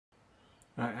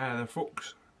Right, hi there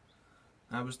folks.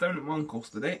 I was down at my uncle's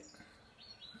today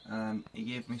and he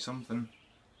gave me something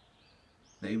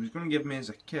that he was going to give me as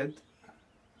a kid,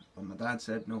 but my dad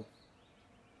said no.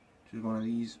 Which is one of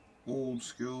these old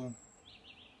school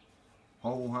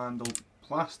hollow handled,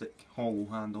 plastic hollow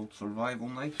handled survival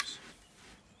knives.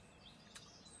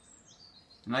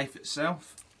 The knife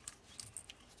itself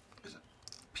is a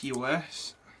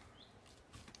POS.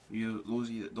 For those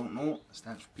of you that don't know, it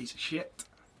stands for piece of shit.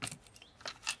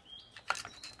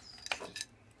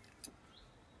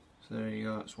 So there you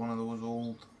go, it's one of those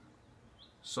old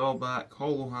sawback,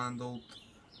 hollow handled.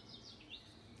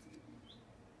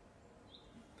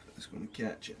 It's going to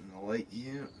catch it in the light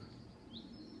here.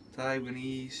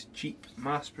 Taiwanese, cheap,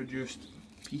 mass produced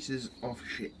pieces of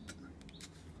shit.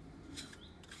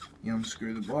 You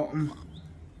unscrew the bottom,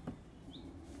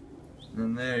 and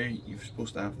then there you're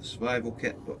supposed to have the survival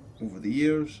kit, but over the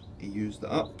years he used it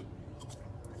up.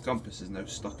 The compass is now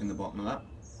stuck in the bottom of that.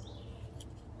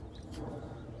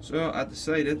 So I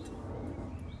decided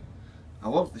I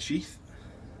love the sheath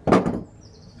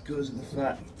because of the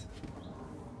fact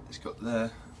it's got the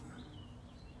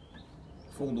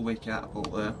fold away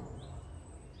catapult there,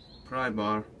 pry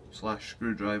bar /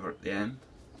 screwdriver at the end,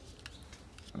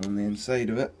 and on the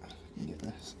inside of it, you can get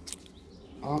this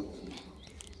up.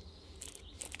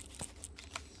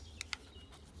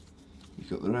 You've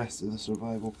got the rest of the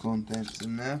survival contents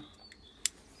in there.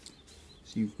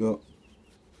 So you've got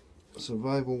a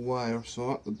survival wire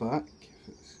saw at the back,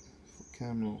 if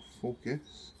camera will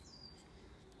focus,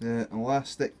 the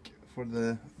elastic for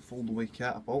the fold away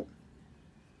catapult,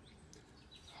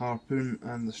 harpoon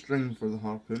and the string for the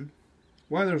harpoon.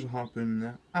 Why there's a harpoon in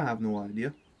there, I have no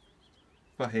idea,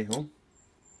 but hey ho.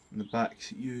 And the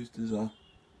back's used as a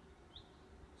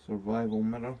survival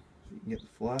mirror, so you can get the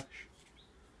flash.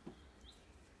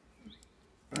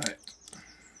 Right,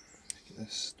 let's get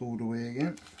this stowed away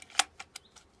again.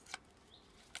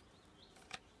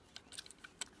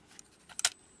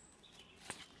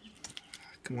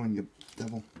 Come on, you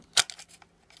devil.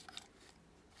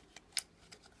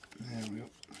 There we go.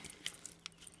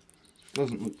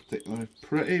 Doesn't look particularly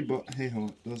pretty, but hey ho,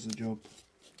 it does the job.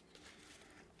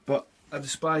 But I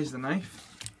despise the knife.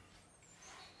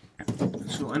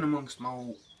 So in amongst my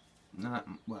old, the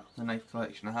knife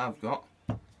collection I have got,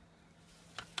 I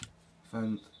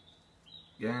found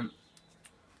again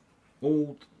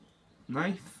old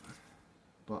knife,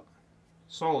 but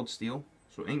solid steel,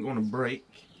 so it ain't going to break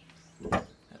at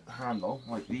the handle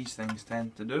like these things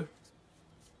tend to do.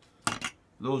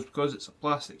 Those, because it's a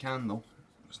plastic handle,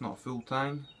 it's not a full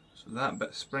tang, so that bit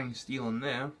of spring steel in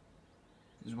there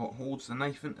is what holds the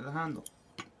knife into the handle.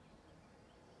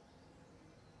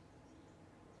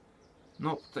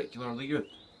 Not particularly good.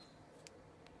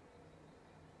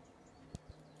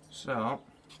 So,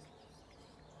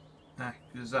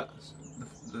 because that's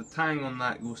the tang on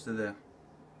that goes to there.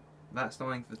 That's the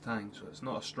length of the tang, so it's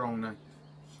not a strong knife.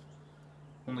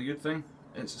 Only good thing,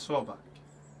 it's a sawback.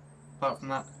 Apart from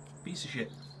that, piece of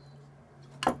shit.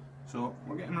 So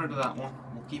we're getting rid of that one.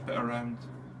 We'll keep it around,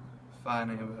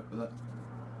 fanning a bit with it.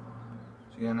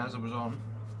 So again, as I was on,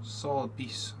 solid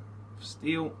piece of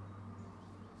steel.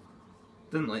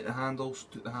 Didn't like the handle, so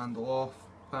took the handle off.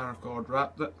 Paracord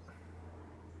wrapped it.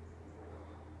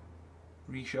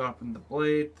 Resharpened the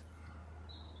blade.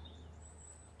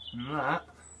 And that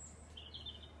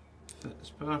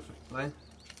fits perfectly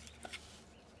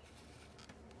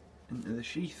into the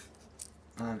sheath,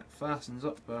 and it fastens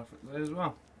up perfectly as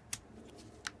well.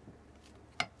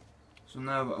 So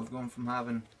now that I've gone from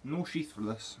having no sheath for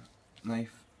this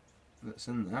knife that's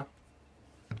in there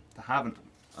to having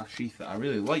a sheath that I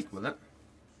really like with it,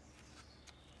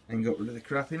 and got rid of the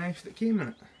crappy knife that came in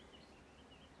it.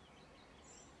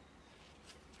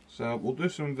 So we'll do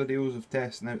some videos of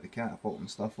testing out the catapult and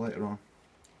stuff later on.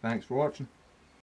 Thanks for watching.